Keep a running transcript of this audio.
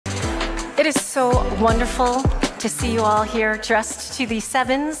It is so wonderful to see you all here dressed to the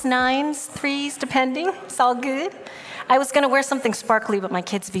 7s, 9s, 3s, depending. It's all good. I was going to wear something sparkly, but my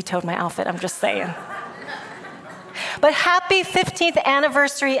kids vetoed my outfit, I'm just saying. But happy 15th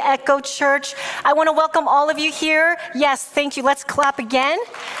anniversary, Echo Church. I want to welcome all of you here. Yes, thank you. Let's clap again.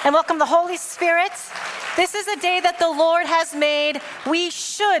 And welcome the Holy Spirit. This is a day that the Lord has made. We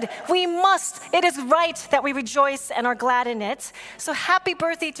must. It is right that we rejoice and are glad in it. So happy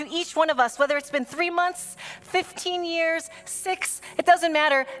birthday to each one of us, whether it's been 3 months, 15 years, 6, it doesn't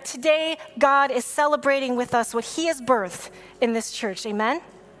matter. Today, God is celebrating with us what He has birthed in this church. Amen?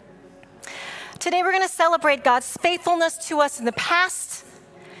 Today, we're going to celebrate God's faithfulness to us in the past,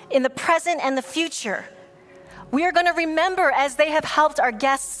 in the present, and the future. We are going to remember, as they have helped our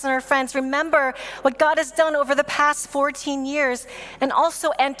guests and our friends, remember what God has done over the past 14 years, and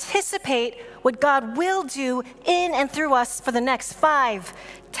also anticipate what God will do in and through us for the next 5,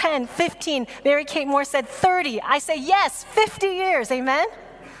 10, 15. Mary Kate Moore said 30. I say yes, 50 years, amen?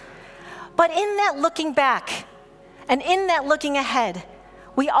 But in that looking back and in that looking ahead,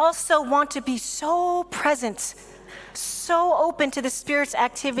 we also want to be so present, so open to the Spirit's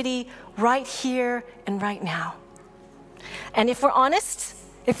activity right here and right now. And if we're honest,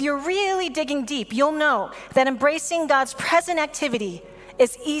 if you're really digging deep, you'll know that embracing God's present activity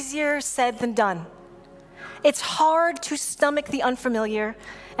is easier said than done. It's hard to stomach the unfamiliar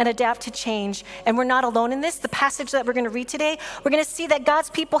and adapt to change, and we're not alone in this. The passage that we're going to read today, we're going to see that God's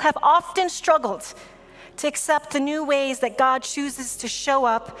people have often struggled to accept the new ways that God chooses to show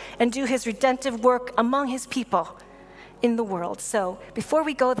up and do His redemptive work among His people in the world. So before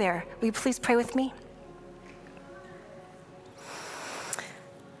we go there, will you please pray with me?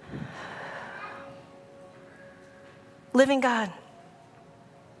 Living God,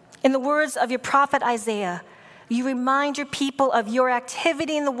 in the words of your prophet Isaiah, you remind your people of your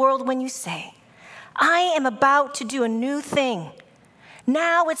activity in the world when you say, I am about to do a new thing.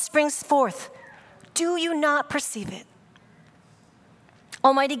 Now it springs forth. Do you not perceive it?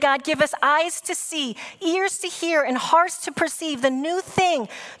 Almighty God, give us eyes to see, ears to hear, and hearts to perceive the new thing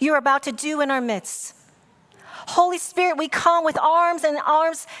you're about to do in our midst. Holy Spirit, we come with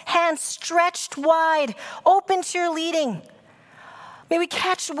hands stretched wide, open to your leading. May we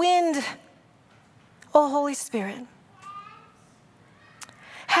catch wind. Oh, Holy Spirit,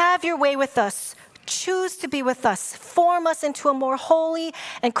 have your way with us. Choose to be with us. Form us into a more holy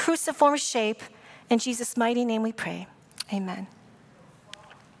and cruciform shape. In Jesus' mighty name we pray. Amen.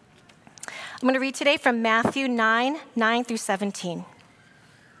 I'm going to read today from Matthew 9 through 17.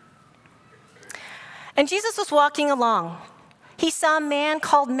 And Jesus was walking along. He saw a man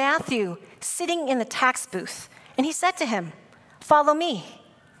called Matthew sitting in the tax booth. And he said to him, follow me.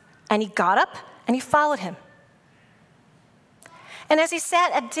 And he got up and he followed him. And as he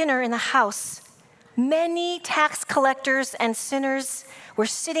sat at dinner in the house, many tax collectors and sinners were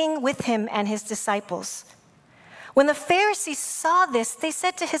sitting with him and his disciples. When the Pharisees saw this, they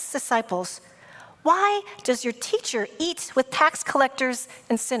said to his disciples, why does your teacher eat with tax collectors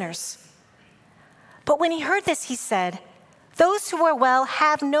and sinners? But when he heard this, he said, those who are well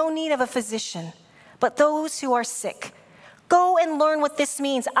have no need of a physician, but those who are sick. Go and learn what this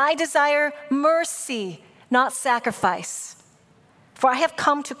means. I desire mercy, not sacrifice. For I have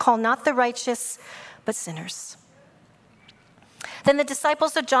come to call not the righteous, but sinners. Then the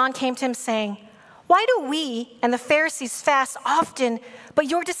disciples of John came to him saying, why do we and the Pharisees fast often, but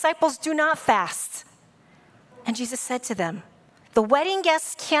your disciples do not fast? And Jesus said to them, the wedding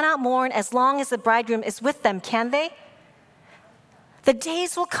guests cannot mourn as long as the bridegroom is with them, can they? The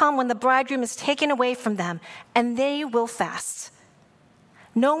days will come when the bridegroom is taken away from them, and they will fast.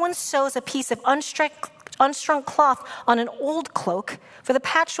 No one sews a piece of unstrung cloth on an old cloak, for the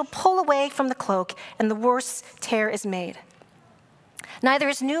patch will pull away from the cloak, and the worse tear is made. Neither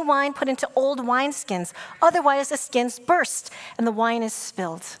is new wine put into old wineskins, otherwise the skins burst, and the wine is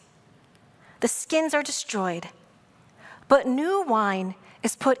spilled. The skins are destroyed. But new wine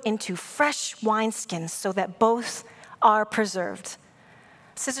is put into fresh wineskins so that both are preserved.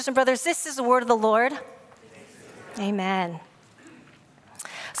 Sisters and brothers, this is the word of the Lord. Amen.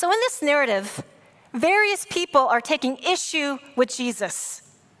 So in this narrative, various people are taking issue with Jesus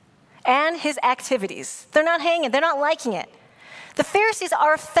and his activities. They're not hanging, they're not liking it. The Pharisees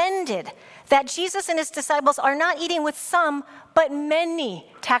are offended that Jesus and his disciples are not eating with some, but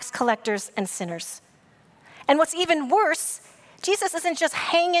many tax collectors and sinners. And what's even worse, Jesus isn't just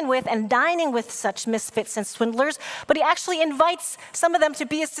hanging with and dining with such misfits and swindlers, but he actually invites some of them to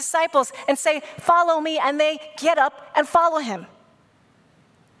be his disciples and say, follow me, and they get up and follow him.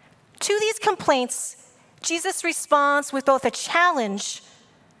 To these complaints, Jesus responds with both a challenge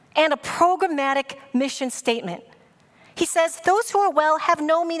and a programmatic mission statement. He says, those who are well have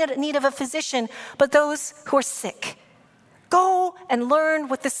no need of a physician, but those who are sick. Go and learn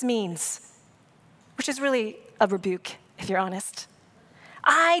what this means, which is really a rebuke, if you're honest.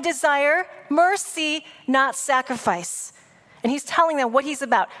 I desire mercy, not sacrifice. And he's telling them what he's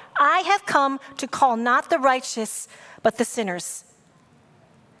about. I have come to call not the righteous, but the sinners.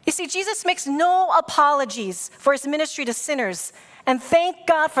 You see, Jesus makes no apologies for his ministry to sinners. And thank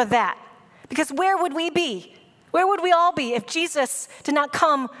God for that. Because where would we be? Where would we all be if Jesus did not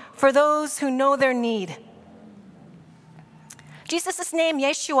come for those who know their need? Jesus' name,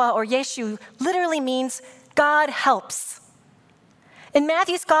 Yeshua or Yeshu, literally means God helps. In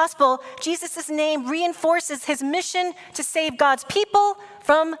Matthew's gospel, Jesus' name reinforces his mission to save God's people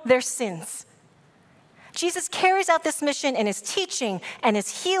from their sins. Jesus carries out this mission in his teaching and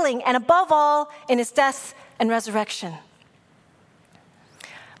his healing, and above all, in his death and resurrection.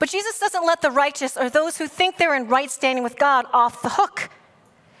 But Jesus doesn't let the righteous or those who think they're in right standing with God off the hook.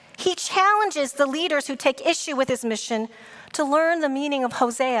 He challenges the leaders who take issue with his mission to learn the meaning of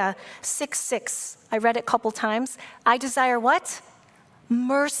Hosea 6:6. I read it a couple times. I desire what?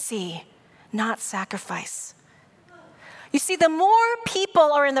 Mercy, not sacrifice. You see, the more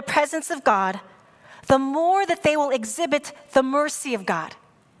people are in the presence of God, the more that they will exhibit the mercy of God.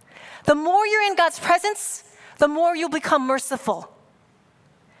 The more you're in God's presence, the more you'll become merciful.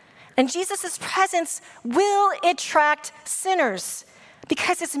 And Jesus' presence will attract sinners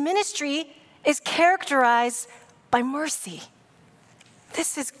because his ministry is characterized by mercy.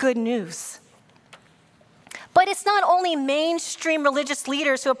 This is good news. But it's not only mainstream religious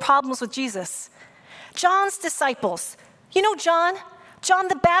leaders who have problems with Jesus. John's disciples, you know John? John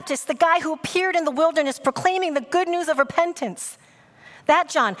the Baptist, the guy who appeared in the wilderness proclaiming the good news of repentance. That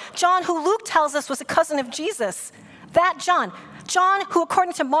John. John who Luke tells us was a cousin of Jesus. That John. John who,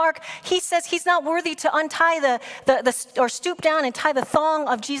 according to Mark, he says he's not worthy to untie or stoop down and tie the thong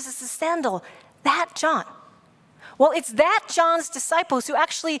of Jesus' sandal. That John. Well, it's that John's disciples who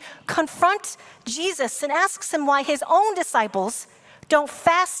actually confront Jesus and asks him why his own disciples don't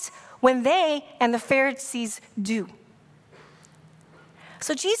fast when they and the Pharisees do.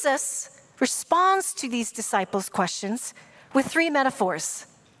 So Jesus responds to these disciples' questions with three metaphors.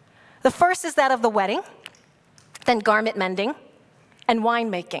 The first is that of the wedding, then garment mending, and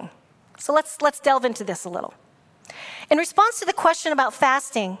winemaking. So let's delve into this a little. In response to the question about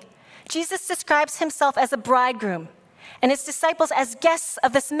fasting, Jesus describes himself as a bridegroom and his disciples as guests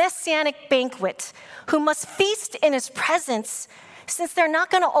of this messianic banquet who must feast in his presence since they're not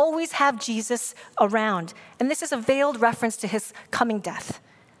going to always have Jesus around. And this is a veiled reference to his coming death.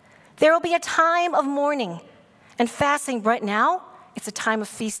 There will be a time of mourning and fasting. Right now, it's a time of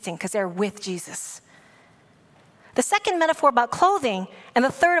feasting because they're with Jesus. The second metaphor about clothing and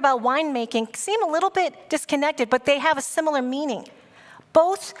the third about winemaking seem a little bit disconnected, but they have a similar meaning.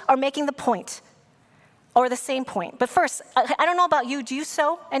 Both are making the point, or the same point. But first, I don't know about you. Do you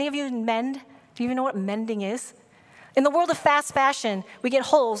sew? Any of you mend? Do you even know what mending is? In the world of fast fashion, we get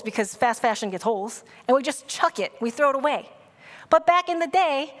holes because fast fashion gets holes, and we just chuck it. We throw it away. But back in the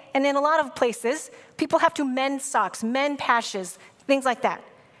day, and in a lot of places, people have to mend socks, mend patches, things like that.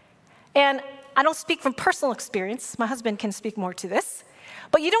 And I don't speak from personal experience. My husband can speak more to this.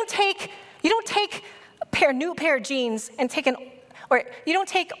 But you don't take a new pair of jeans and you don't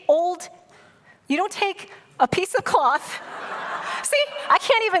take a piece of cloth. See, I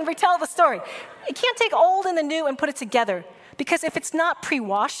can't even retell the story. You can't take old and the new and put it together because if it's not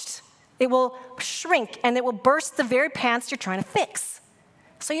pre-washed, it will shrink and it will burst the very pants you're trying to fix.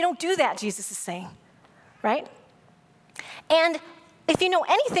 So you don't do that, Jesus is saying, right? And if you know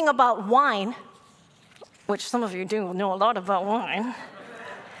anything about wine, which some of you do know a lot about wine,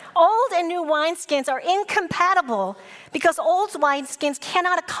 old and new wineskins are incompatible because old wineskins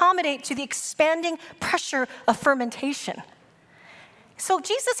cannot accommodate to the expanding pressure of fermentation. So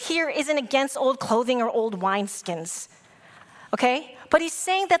Jesus here isn't against old clothing or old wineskins, okay? But he's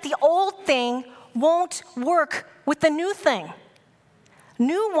saying that the old thing won't work with the new thing.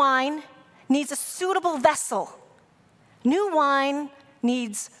 New wine needs a suitable vessel. New wine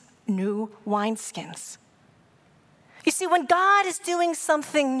needs new wineskins. You see, when God is doing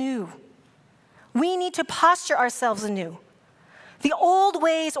something new, we need to posture ourselves anew. The old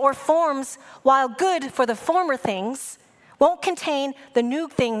ways or forms, while good for the former things, won't contain the new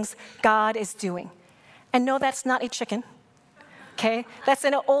things God is doing. And no, that's not a chicken, okay? That's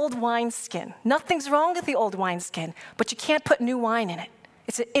an old wineskin. Nothing's wrong with the old wineskin, but you can't put new wine in it.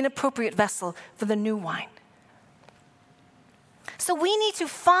 It's an inappropriate vessel for the new wine. So we need to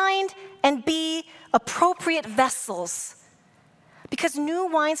find and be appropriate vessels. because new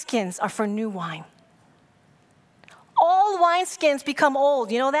wineskins are for new wine. All wineskins become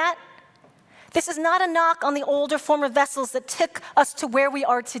old, you know that? This is not a knock on the older former vessels that took us to where we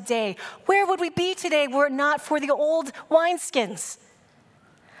are today. Where would we be today were it not for the old wineskins?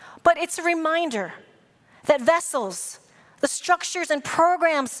 But it's a reminder that vessels, the structures and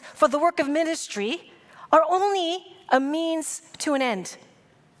programs for the work of ministry, are only a means to an end.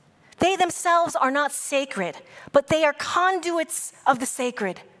 They themselves are not sacred, but they are conduits of the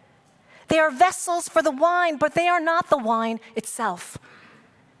sacred. They are vessels for the wine, but they are not the wine itself.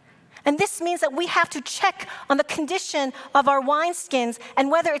 And this means that we have to check on the condition of our wineskins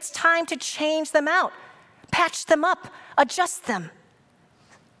and whether it's time to change them out, patch them up, adjust them.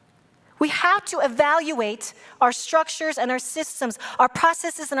 We have to evaluate our structures and our systems, our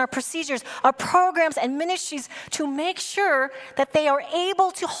processes and our procedures, our programs and ministries to make sure that they are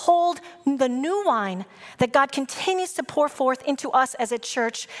able to hold the new wine that God continues to pour forth into us as a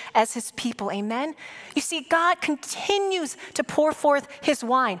church, as his people. Amen? You see, God continues to pour forth his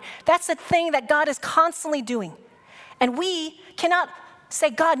wine. That's a thing that God is constantly doing. And we cannot say,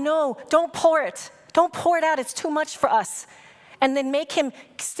 God, no, don't pour it. Don't pour it out. It's too much for us. And then make him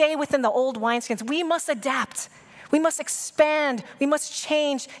stay within the old wineskins. We must adapt. We must expand. We must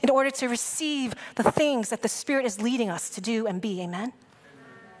change in order to receive the things that the Spirit is leading us to do and be. Amen?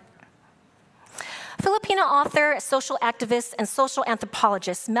 Filipino author, social activist, and social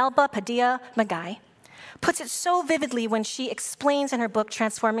anthropologist Melba Padilla Magay puts it so vividly when she explains in her book,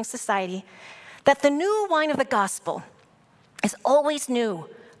 Transforming Society, that the new wine of the gospel is always new,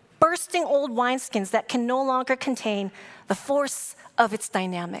 bursting old wineskins that can no longer contain the force of its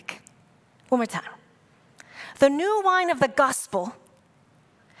dynamic. One more time. The new wine of the gospel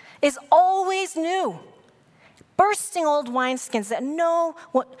is always new, bursting old wineskins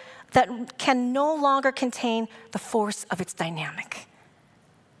that can no longer contain the force of its dynamic.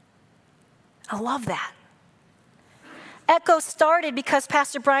 I love that. Echo started because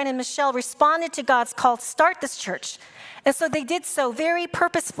Pastor Brian and Michelle responded to God's call to start this church. And so they did so very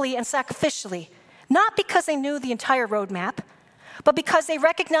purposefully and sacrificially, not because they knew the entire roadmap, but because they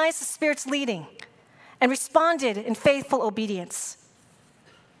recognized the Spirit's leading and responded in faithful obedience.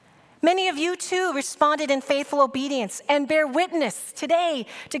 Many of you, too, responded in faithful obedience and bear witness today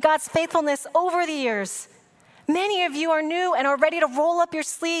to God's faithfulness over the years. Many of you are new and are ready to roll up your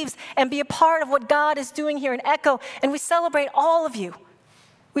sleeves and be a part of what God is doing here in Echo, and we celebrate all of you.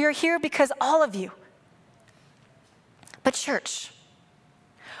 We are here because all of you. But church,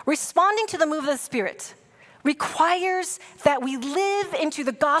 responding to the move of the Spirit requires that we live into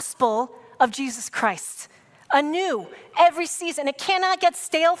the gospel of Jesus Christ anew every season. It cannot get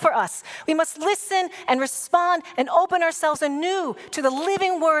stale for us. We must listen and respond and open ourselves anew to the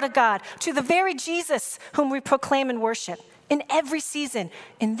living word of God, to the very Jesus whom we proclaim and worship in every season,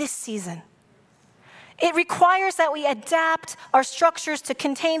 in this season. It requires that we adapt our structures to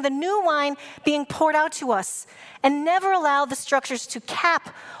contain the new wine being poured out to us and never allow the structures to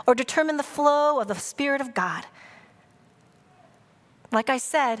cap or determine the flow of the Spirit of God. Like I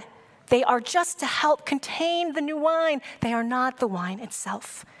said, they are just to help contain the new wine. They are not the wine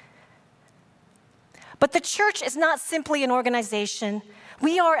itself. But the church is not simply an organization.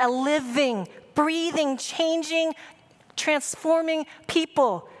 We are a living, breathing, changing, transforming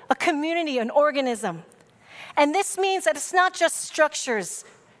people, a community, an organism. And this means that it's not just structures,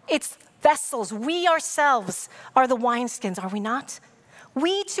 it's vessels. We ourselves are the wineskins, are we not?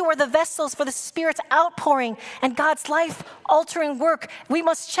 We too are the vessels for the Spirit's outpouring and God's life-altering work. We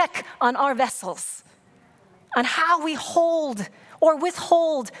must check on our vessels, on how we hold or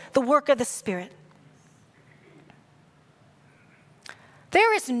withhold the work of the Spirit.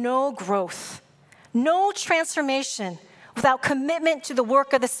 There is no growth, no transformation without commitment to the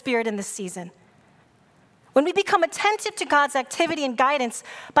work of the Spirit in this season. When we become attentive to God's activity and guidance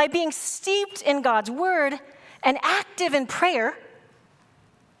by being steeped in God's word and active in prayer,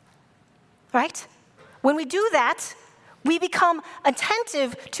 right? When we do that, we become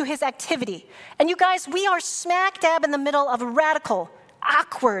attentive to his activity. And you guys, we are smack dab in the middle of a radical,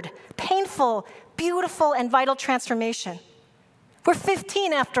 awkward, painful, beautiful, and vital transformation. We're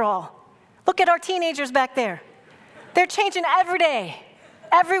 15 after all. Look at our teenagers back there. They're changing every day,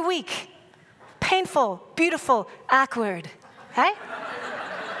 every week. Painful, beautiful, awkward, okay?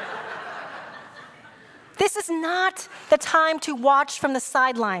 This is not the time to watch from the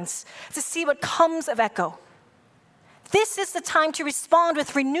sidelines to see what comes of Echo. This is the time to respond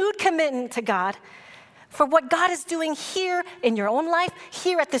with renewed commitment to God for what God is doing here in your own life,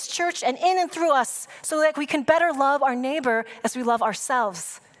 here at this church, and in and through us, so that we can better love our neighbor as we love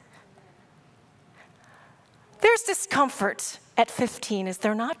ourselves. There's discomfort at 15, is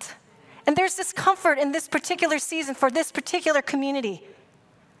there not? And there's discomfort in this particular season for this particular community.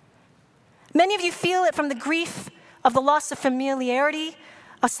 Many of you feel it from the grief of the loss of familiarity,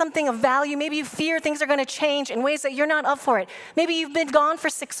 of something of value. Maybe you fear things are going to change in ways that you're not up for it. Maybe you've been gone for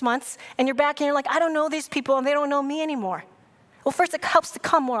 6 months and you're back and you're like, I don't know these people and they don't know me anymore. Well, first, it helps to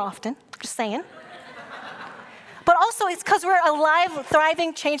come more often, just saying. But also, it's because we're a live,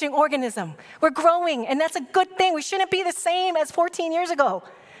 thriving, changing organism. We're growing, and that's a good thing. We shouldn't be the same as 14 years ago.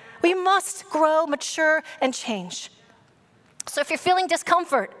 We must grow, mature, and change. So if you're feeling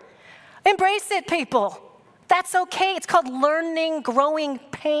discomfort, embrace it, people. That's okay. It's called learning, growing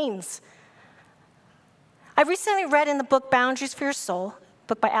pains. I recently read in the book Boundaries for Your Soul, a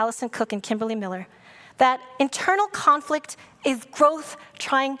book by Allison Cook and Kimberly Miller, that internal conflict is growth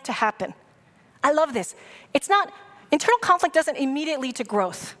trying to happen. I love this. Internal conflict doesn't immediately lead to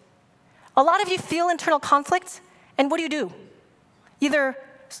growth. A lot of you feel internal conflict, and what do? Either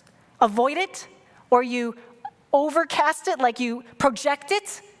avoid it, or you overcast it, like you project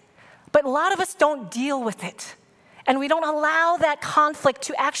it, but a lot of us don't deal with it. And we don't allow that conflict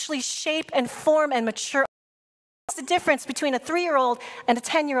to actually shape and form and mature. What's the difference between a 3-year-old and a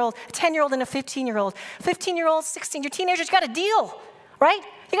 10-year-old, a 10-year-old and a 15-year-old? 15-year-old, 16, you're teenagers, you gotta deal, right?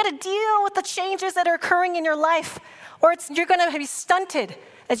 You gotta deal with the changes that are occurring in your life, or you're gonna be stunted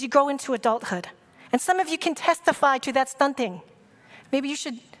as you grow into adulthood. And some of you can testify to that stunting. Maybe you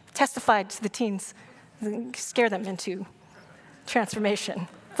should testify to the teens, scare them into transformation.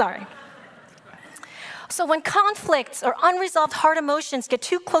 Sorry. So when conflicts or unresolved hard emotions get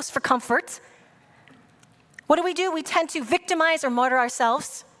too close for comfort, what do? We tend to victimize or martyr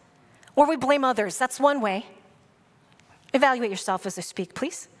ourselves, or we blame others. That's one way. Evaluate yourself as I speak,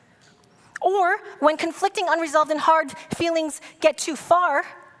 please. Or when conflicting, unresolved, and hard feelings get too far,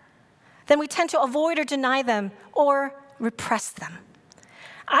 then we tend to avoid or deny them or repress them.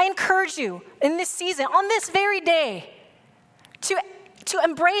 I encourage you in this season, on this very day, to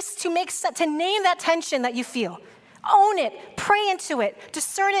embrace, to name that tension that you feel. Own it, pray into it,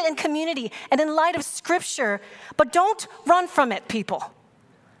 discern it in community and in light of Scripture, but don't run from it, people.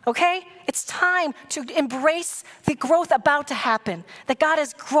 Okay? It's time to embrace the growth about to happen, that God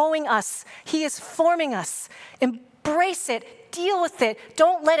is growing us. He is forming us. Embrace it, deal with it.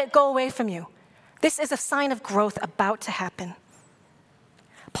 Don't let it go away from you. This is a sign of growth about to happen.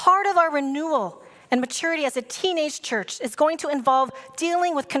 Part of our renewal and maturity as a teenage church is going to involve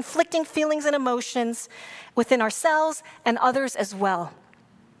dealing with conflicting feelings and emotions within ourselves and others as well.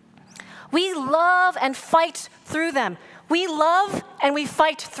 We love and fight through them. We love and we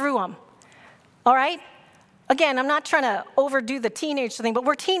fight through them. All right? Again, I'm not trying to overdo the teenage thing, but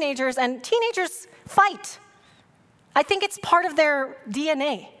we're teenagers, and teenagers fight. I think it's part of their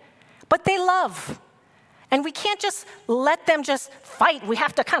DNA. But they love. And we can't just let them just fight. We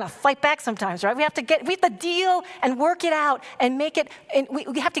have to kind of fight back sometimes, right? We have to deal and work it out and make it, and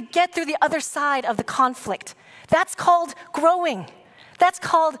we have to get through the other side of the conflict. That's called growing. That's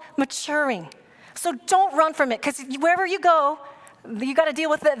called maturing. So don't run from it, because wherever you go, you got to deal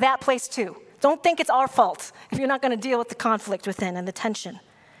with that place too. Don't think it's our fault if you're not going to deal with the conflict within and the tension.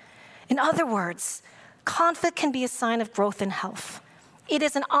 In other words, conflict can be a sign of growth and health. It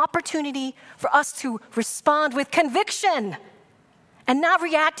is an opportunity for us to respond with conviction and not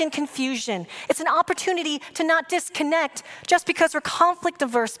react in confusion. It's an opportunity to not disconnect just because we're conflict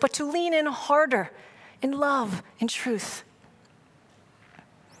averse, but to lean in harder in love and truth.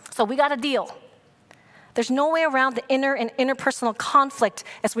 So we got to deal. There's no way around the inner and interpersonal conflict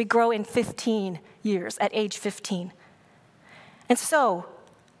as we grow in 15 years, at age 15. And so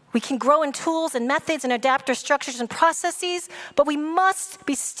we can grow in tools and methods and adapt our structures and processes, but we must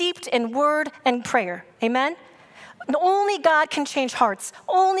be steeped in word and prayer. Amen? And only God can change hearts.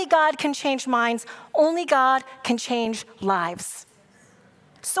 Only God can change minds. Only God can change lives.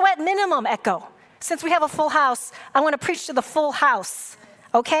 So at minimum, Echo, since we have a full house, I want to preach to the full house,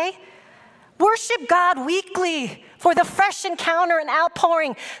 okay? Worship God weekly for the fresh encounter and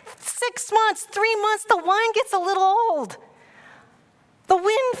outpouring. 6 months, 3 months, the wine gets a little old. The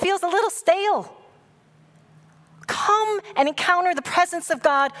wind feels a little stale. Come and encounter the presence of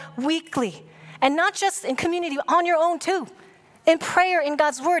God weekly. And not just in community, on your own too. In prayer, in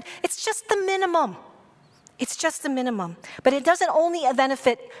God's word. It's just the minimum. It's just the minimum. But it doesn't only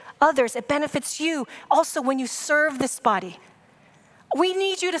benefit others, it benefits you also when you serve this body. We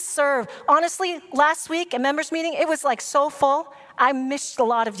need you to serve. Honestly, last week at members meeting, it was like so full, I missed a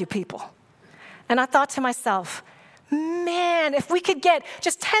lot of you people. And I thought to myself, man, if we could get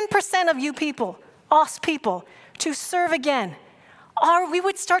just 10% of you people, us people, to serve again, we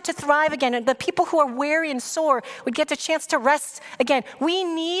would start to thrive again, and the people who are weary and sore would get the chance to rest again. We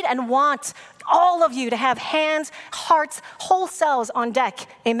need and want all of you to have hands, hearts, whole selves on deck,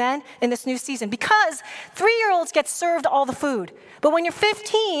 amen, in this new season. Because 3-year-olds get served all the food. But when you're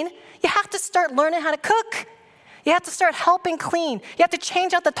 15, you have to start learning how to cook. You have to start helping clean. You have to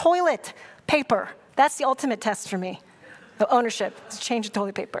change out the toilet paper. That's the ultimate test for me. The ownership is change the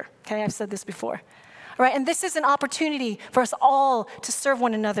toilet paper. Okay, I've said this before. All right, and this is an opportunity for us all to serve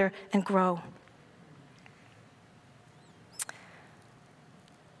one another and grow.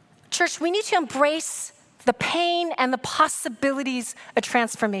 Church, we need to embrace the pain and the possibilities of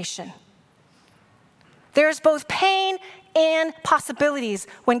transformation. There's both pain and possibilities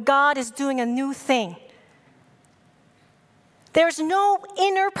when God is doing a new thing. There's no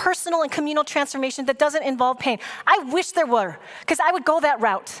interpersonal and communal transformation that doesn't involve pain. I wish there were, because I would go that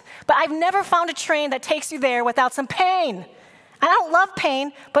route. But I've never found a train that takes you there without some pain. I don't love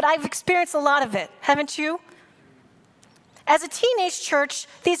pain, but I've experienced a lot of it. Haven't you? As a teenage church,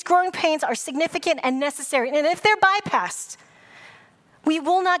 these growing pains are significant and necessary. And if they're bypassed, we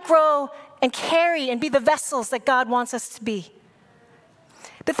will not grow and carry and be the vessels that God wants us to be.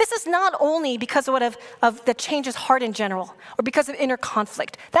 But this is not only because of the changes heart in general, or because of inner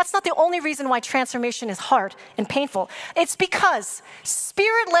conflict. That's not the only reason why transformation is hard and painful. It's because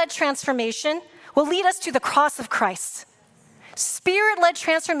Spirit-led transformation will lead us to the cross of Christ. Spirit-led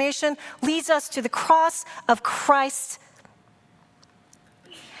transformation leads us to the cross of Christ.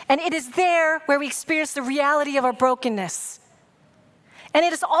 And it is there where we experience the reality of our brokenness. And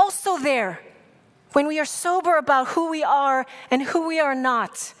it is also there when we are sober about who we are and who we are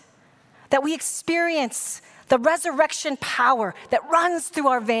not, that we experience the resurrection power that runs through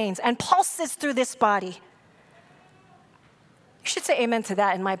our veins and pulses through this body. You should say amen to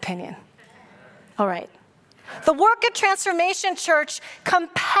that, in my opinion. All right. The work of transformation, church,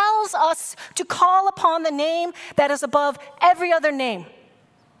 compels us to call upon the name that is above every other name.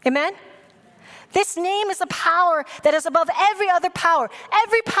 Amen? This name is a power that is above every other power.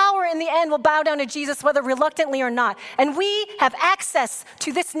 Every power in the end will bow down to Jesus, whether reluctantly or not. And we have access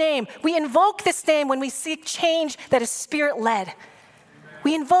to this name. We invoke this name when we seek change that is Spirit-led.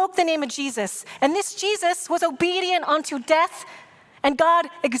 We invoke the name of Jesus. And this Jesus was obedient unto death, and God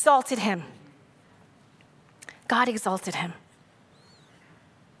exalted him. God exalted him.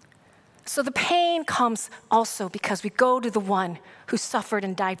 So the pain comes also because we go to the one who suffered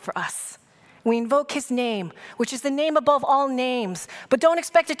and died for us. We invoke his name, which is the name above all names. But don't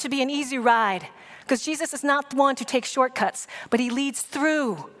expect it to be an easy ride, because Jesus is not the one to take shortcuts, but he leads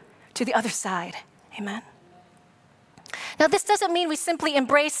through to the other side. Amen? Now, this doesn't mean we simply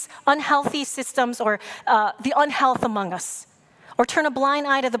embrace unhealthy systems or the unhealth among us, or turn a blind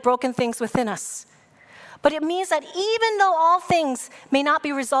eye to the broken things within us. But it means that even though all things may not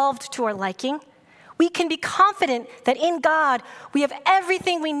be resolved to our liking, we can be confident that in God, we have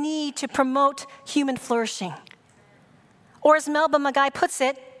everything we need to promote human flourishing. Or as Melba Magai puts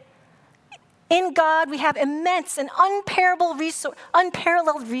it, in God, we have immense and unparalleled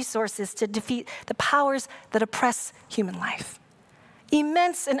resources to defeat the powers that oppress human life.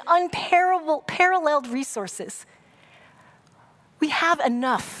 Immense and unparalleled resources. We have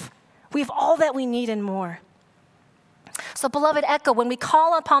enough. We have all that we need and more. So, beloved Echo, when we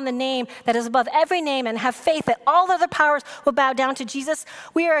call upon the name that is above every name and have faith that all other powers will bow down to Jesus,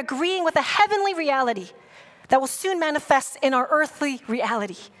 we are agreeing with a heavenly reality that will soon manifest in our earthly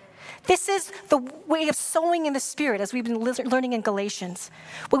reality. This is the way of sowing in the Spirit, as we've been learning in Galatians.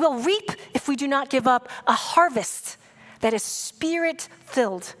 We will reap, if we do not give up, a harvest that is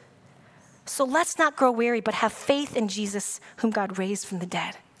Spirit-filled. So let's not grow weary, but have faith in Jesus, whom God raised from the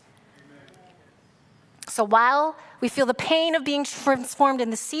dead. So while we feel the pain of being transformed in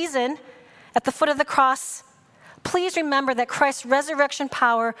the season at the foot of the cross, please remember that Christ's resurrection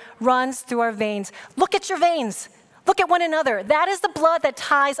power runs through our veins. Look at your veins. Look at one another. That is the blood that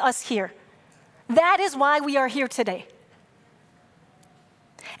ties us here. That is why we are here today.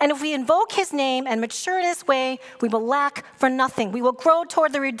 And if we invoke his name and mature in his way, we will lack for nothing. We will grow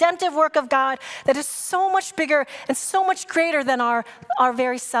toward the redemptive work of God that is so much bigger and so much greater than our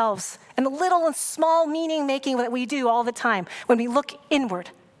very selves and the little and small meaning making that we do all the time when we look inward.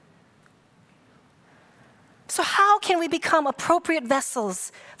 So how can we become appropriate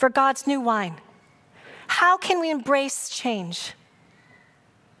vessels for God's new wine? How can we embrace change?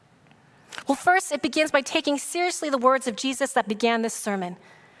 Well, first, it begins by taking seriously the words of Jesus that began this sermon.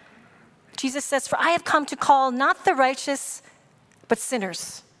 Jesus says, "For I have come to call not the righteous, but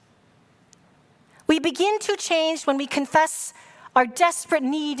sinners." We begin to change when we confess our desperate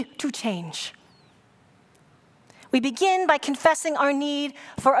need to change. We begin by confessing our need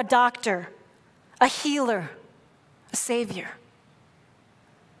for a doctor, a healer, a savior.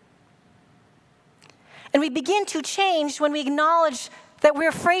 And we begin to change when we acknowledge that we're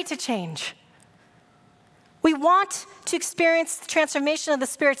afraid to change. We want to experience the transformation of the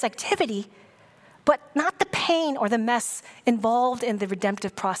Spirit's activity, but not the pain or the mess involved in the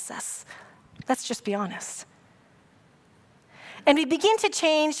redemptive process. Let's just be honest. And we begin to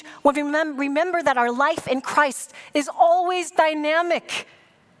change when we remember that our life in Christ is always dynamic.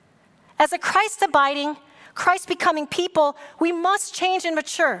 As a Christ-abiding, Christ-becoming people, we must change and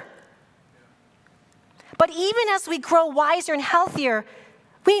mature. But even as we grow wiser and healthier,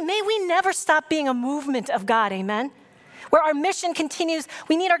 may we never stop being a movement of God, amen? Where our mission continues,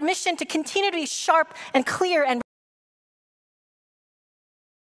 we need our mission to continue to be sharp and clear and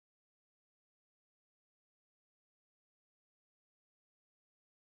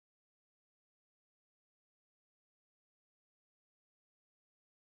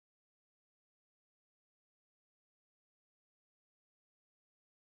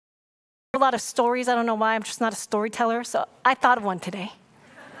a lot of stories. I don't know why, I'm just not a storyteller, so I thought of one today.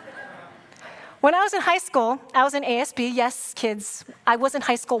 When I was in high school, I was in ASB. Yes, kids, I was in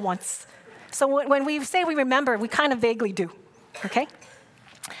high school once. So when we say we remember, we kind of vaguely do, okay?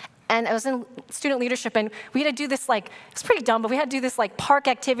 And I was in student leadership, and we had to do this, it's pretty dumb, but we had to do this park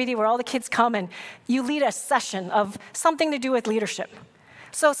activity where all the kids come and you lead a session of something to do with leadership.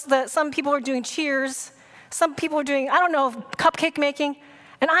 So some people were doing cheers, some people were doing, cupcake making,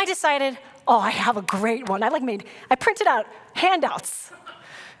 and I decided, I have a great one. I printed out handouts.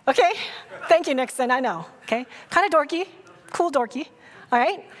 Okay? Thank you, Nixon, I know, okay? Kind of dorky, cool dorky, all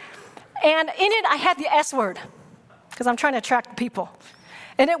right? And in it, I had the S word, because I'm trying to attract people.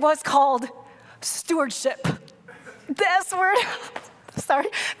 And it was called stewardship. The S word, sorry,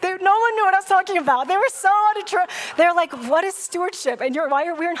 no one knew what I was talking about. They were so out of trouble. They're like, what is stewardship? And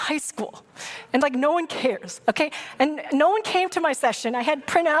we're in high school. And no one cares, okay? And no one came to my session. I had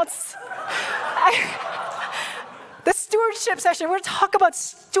printouts. The stewardship session, we're going to talk about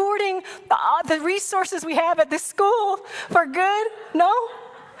stewarding the resources we have at this school for good. No?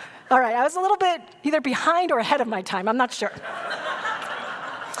 All right, I was a little bit either behind or ahead of my time. I'm not sure.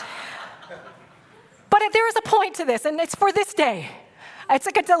 But there is a point to this, and it's for this day. It's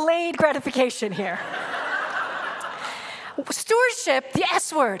like a delayed gratification here. Stewardship, the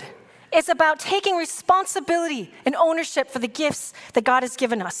S word, is about taking responsibility and ownership for the gifts that God has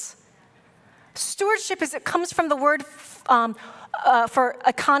given us. Stewardship it comes from the word for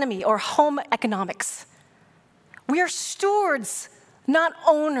economy or home economics. We are stewards, not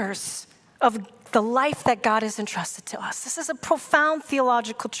owners of the life that God has entrusted to us. This is a profound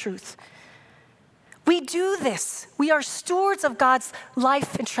theological truth. We do this. We are stewards of God's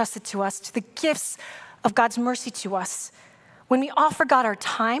life entrusted to us, to the gifts of God's mercy to us. When we offer God our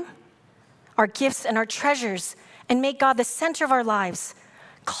time, our gifts, and our treasures, and make God the center of our lives,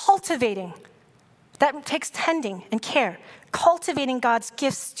 cultivating, that takes tending and care, cultivating God's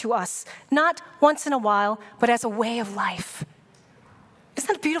gifts to us, not once in a while, but as a way of life. Isn't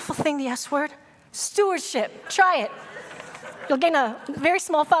that a beautiful thing, the S word? Stewardship. Try it. You'll gain a very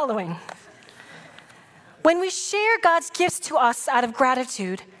small following. When we share God's gifts to us out of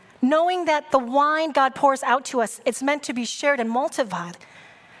gratitude, knowing that the wine God pours out to us, it's meant to be shared and multiplied,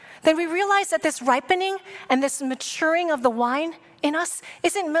 then we realize that this ripening and this maturing of the wine in us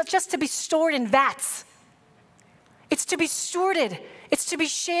isn't just to be stored in vats. It's to be stewarded. It's to be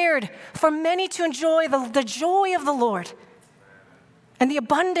shared for many to enjoy the joy of the Lord and the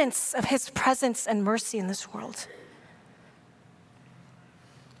abundance of his presence and mercy in this world.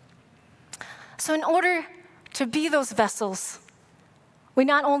 So in order to be those vessels, we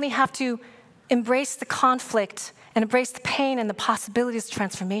not only have to embrace the conflict and embrace the pain and the possibilities of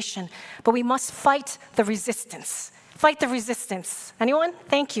transformation, but we must fight the resistance. Fight the resistance. Anyone?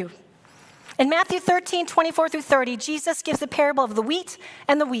 Thank you. In Matthew 13, 24 through 30, Jesus gives the parable of the wheat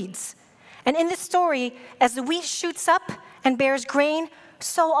and the weeds. And in this story, as the wheat shoots up and bears grain,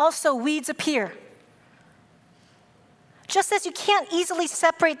 so also weeds appear. Just as you can't easily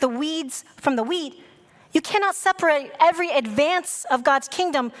separate the weeds from the wheat, you cannot separate every advance of God's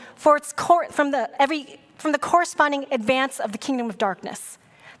kingdom from the corresponding advance of the kingdom of darkness.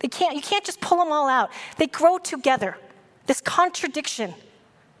 You can't just pull them all out. They grow together. This contradiction,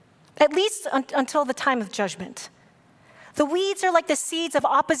 at least until the time of judgment. The weeds are like the seeds of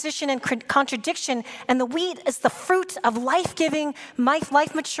opposition and contradiction, and the wheat is the fruit of life-giving,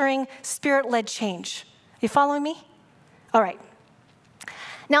 life-maturing, spirit-led change. You following me? All right.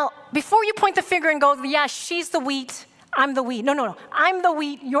 Now, before you point the finger and go, yeah, she's the wheat, I'm the weed. No. I'm the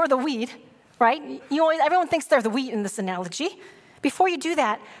wheat, you're the weed. right? Everyone thinks they're the wheat in this analogy. Before you do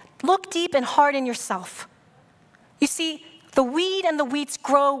that, look deep and hard in yourself. You see, the weed and the wheats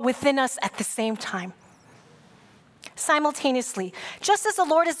grow within us at the same time, simultaneously. Just as the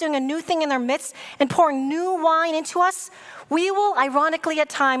Lord is doing a new thing in our midst and pouring new wine into us, we will, ironically at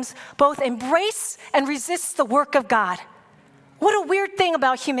times, both embrace and resist the work of God. What a weird thing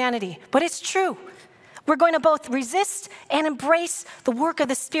about humanity, but it's true. We're going to both resist and embrace the work of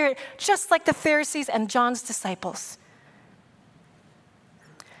the Spirit, just like the Pharisees and John's disciples.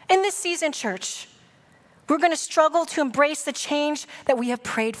 In this season, church, we're going to struggle to embrace the change that we have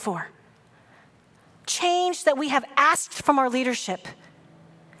prayed for, change that we have asked from our leadership,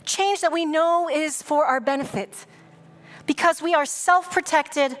 change that we know is for our benefit, because we are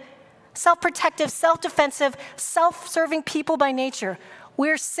self-protective, self-defensive, self-serving people by nature.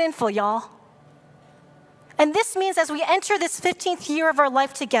 We're sinful, y'all. And this means as we enter this 15th year of our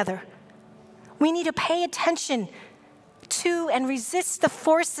life together, we need to pay attention to and resist the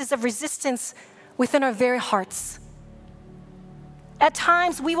forces of resistance within our very hearts. At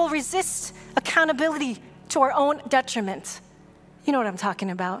times, we will resist accountability to our own detriment. You know what I'm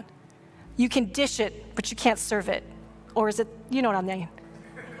talking about. You can dish it, but you can't serve it. Or is it, you know what I mean?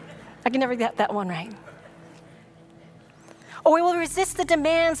 I can never get that one right. Or we will resist the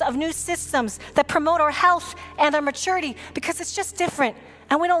demands of new systems that promote our health and our maturity because it's just different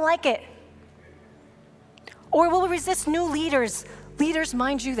and we don't like it. Or we'll resist new leaders,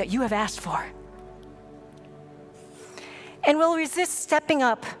 mind you, that you have asked for. And we'll resist stepping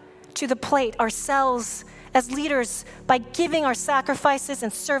up to the plate ourselves as leaders by giving our sacrifices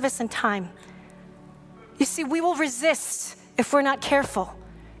and service and time. You see, we will resist if we're not careful,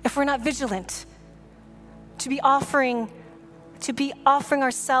 if we're not vigilant, to be offering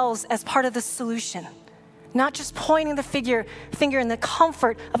ourselves as part of the solution, not just pointing the finger in the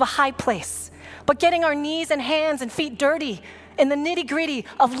comfort of a high place, but getting our knees and hands and feet dirty in the nitty-gritty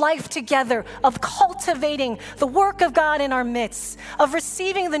of life together, of cultivating the work of God in our midst, of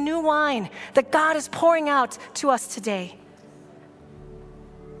receiving the new wine that God is pouring out to us today.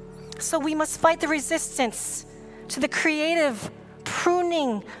 So we must fight the resistance to the creative,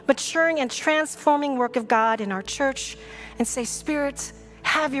 pruning, maturing, and transforming work of God in our church and say, Spirit,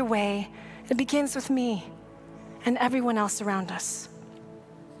 have your way. It begins with me and everyone else around us.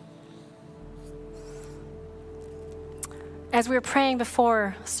 As we were praying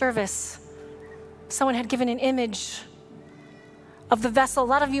before service, someone had given an image of the vessel. A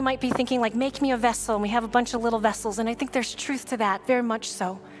lot of you might be thinking, like, make me a vessel, and we have a bunch of little vessels, and I think there's truth to that, very much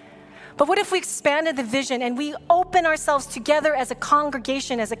so. But what if we expanded the vision and we open ourselves together as a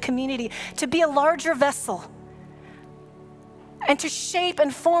congregation, as a community, to be a larger vessel and to shape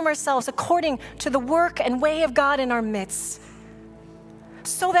and form ourselves according to the work and way of God in our midst,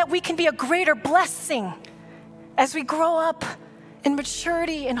 so that we can be a greater blessing as we grow up in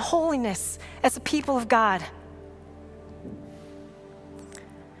maturity and holiness as a people of God.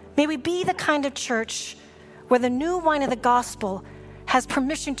 May we be the kind of church where the new wine of the gospel has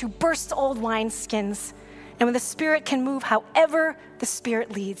permission to burst old wineskins, and when the Spirit can move however the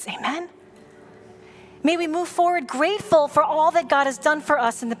Spirit leads. Amen? May we move forward grateful for all that God has done for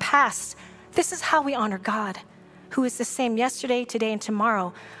us in the past. This is how we honor God, who is the same yesterday, today, and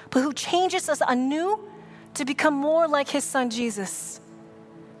tomorrow, but who changes us anew to become more like his Son, Jesus,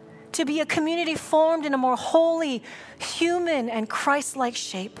 to be a community formed in a more holy, human, and Christ-like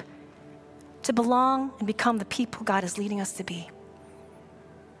shape, to belong and become the people God is leading us to be.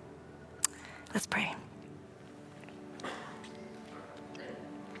 Let's pray.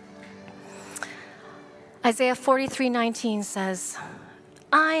 Isaiah 43:19 says,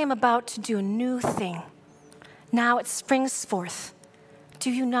 I am about to do a new thing. Now it springs forth.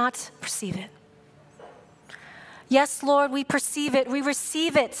 Do you not perceive it? Yes, Lord, we perceive it. We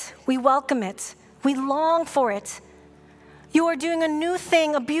receive it. We welcome it. We long for it. You are doing a new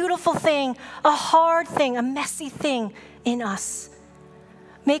thing, a beautiful thing, a hard thing, a messy thing in us.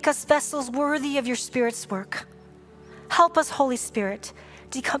 Make us vessels worthy of your Spirit's work. Help us, Holy Spirit,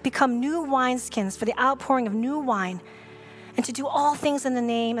 to become new wineskins for the outpouring of new wine, and to do all things in the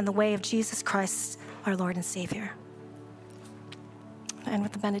name and the way of Jesus Christ, our Lord and Savior. And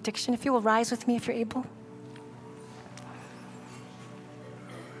with the benediction, if you will rise with me if you're able.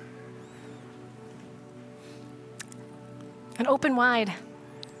 And open wide.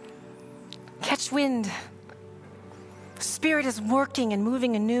 Catch wind. The Spirit is working and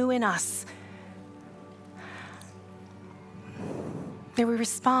moving anew in us. May we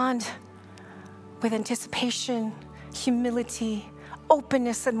respond with anticipation, humility,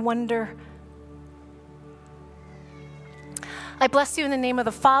 openness, and wonder. I bless you in the name of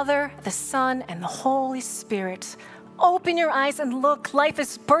the Father, the Son, and the Holy Spirit. Open your eyes and look. Life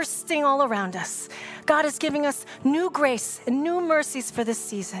is bursting all around us. God is giving us new grace and new mercies for this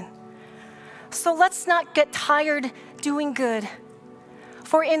season. So let's not get tired doing good.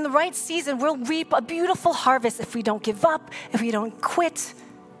 For in the right season, we'll reap a beautiful harvest if we don't give up, if we don't quit.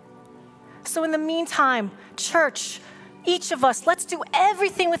 So in the meantime, church, each of us, let's do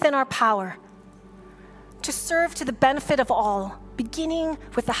everything within our power to serve to the benefit of all, beginning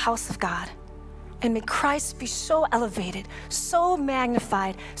with the house of God. And may Christ be so elevated, so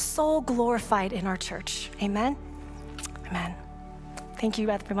magnified, so glorified in our church. Amen? Amen. Thank you,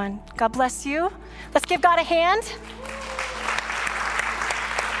 everyone. God bless you. Let's give God a hand.